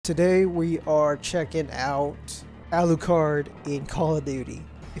Today we are checking out Alucard in Call of Duty.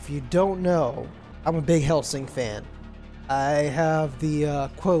 If you don't know, I'm a big Hellsing fan. I have the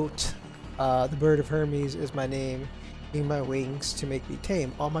quote, the bird of Hermes is my name, in my wings to make me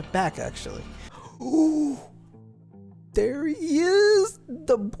tame, on my back actually. Ooh, there he is,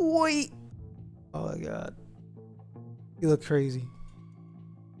 the boy. Oh my god, he looked crazy,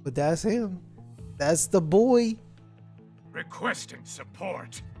 but that's him. That's the boy. Requesting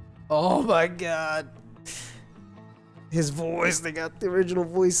support. Oh my god. His voice, they got the original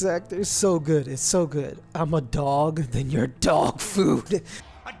voice actor. It's so good. It's so good. I'm a dog, then you're dog food.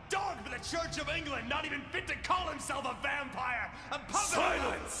 A dog for the Church of England, not even fit to call himself a vampire.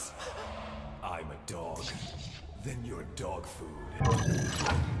 Silence! I'm a dog, then you're dog food.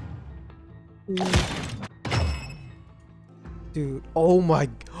 Dude, oh my.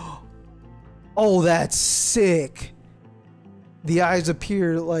 Oh, that's sick. The eyes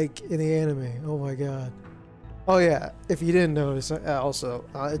appear like in the anime. Oh my god. Oh yeah, if you didn't notice, also,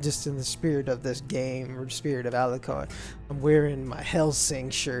 just in the spirit of this game, or spirit of Alucard, I'm wearing my Hellsing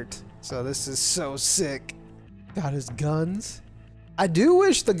shirt. So this is so sick. Got his guns. I do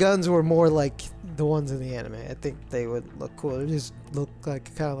wish the guns were more like the ones in the anime. I think they would look cool. They just look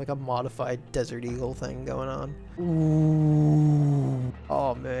like kind of like a modified Desert Eagle thing going on. Ooh.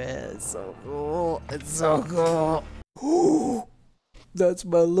 Oh man, it's so cool. It's so cool. Ooh. That's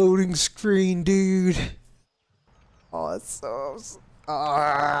my loading screen, dude. Oh, it's so...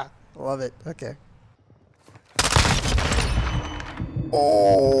 love it. Okay.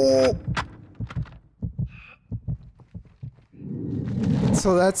 Oh!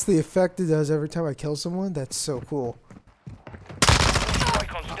 So that's the effect it does every time I kill someone? That's so cool.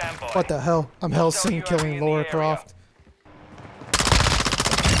 What the hell? I'm Hellsing killing Laura Croft.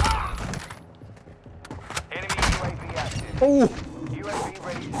 Oh! UAV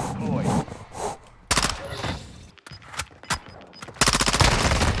ready to deploy.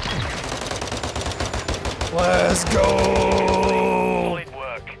 Let's go! Solid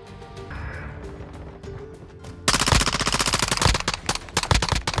work.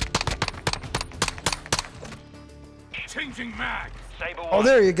 Changing mag. Sable Oh,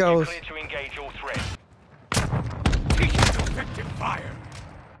 there he goes. Clear to engage all threats. Taking effective fire.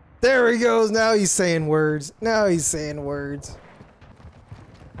 There he goes. Now he's saying words. Now he's saying words.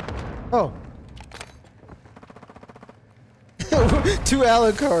 Oh. 2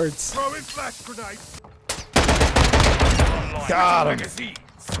 Alucards. Throwing flash grenade. Got him. Magazines.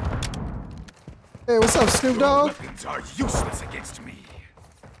 Hey, what's up, Snoop Your Dogg? weapons are useless against me.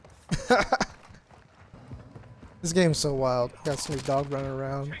 This game's so wild. Got Snoop Dogg running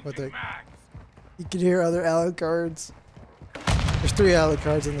around with it. Mag. You can hear other Alucards. There's 3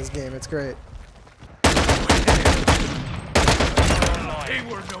 Alucards in this game. It's great. They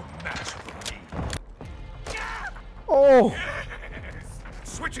were no match for me. Oh! Yes.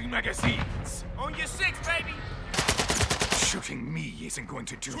 Switching magazines. On your 6, baby. Shooting me isn't going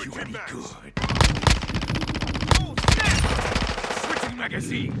to do you any good. Oh, switching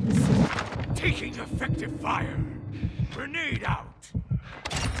magazines. Taking effective fire. Grenade out.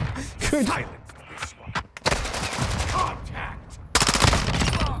 Good. Silence this one. Contact.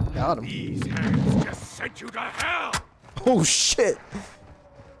 Got him. These hands just sent you to hell. Oh shit!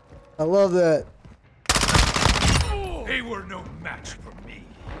 I love that. They were no match for me.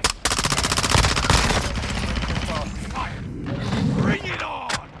 Fire. Bring it on.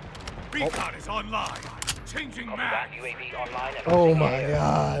 Recon is online. Changing mag. UAV online and Oh my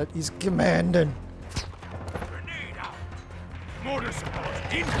god, he's commanding. Grenade out. Mortar support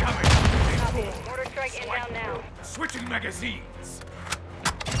incoming. Mortar strike inbound now. Switching magazines.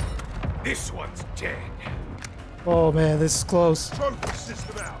 This one's dead. Oh man, this is close. Trophy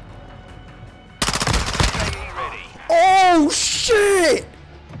system out. UAV ready. Oh shit!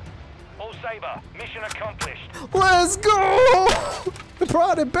 All Saber, mission accomplished. Let's go! I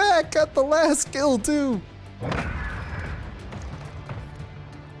brought it back. Got the last kill too.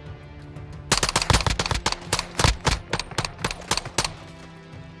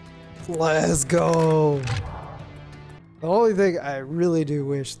 Let's go. The only thing I really do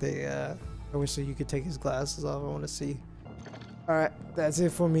wish they, I wish that you could take his glasses off. I want to see. All right, that's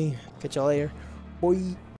it for me. Catch y'all later. Boy.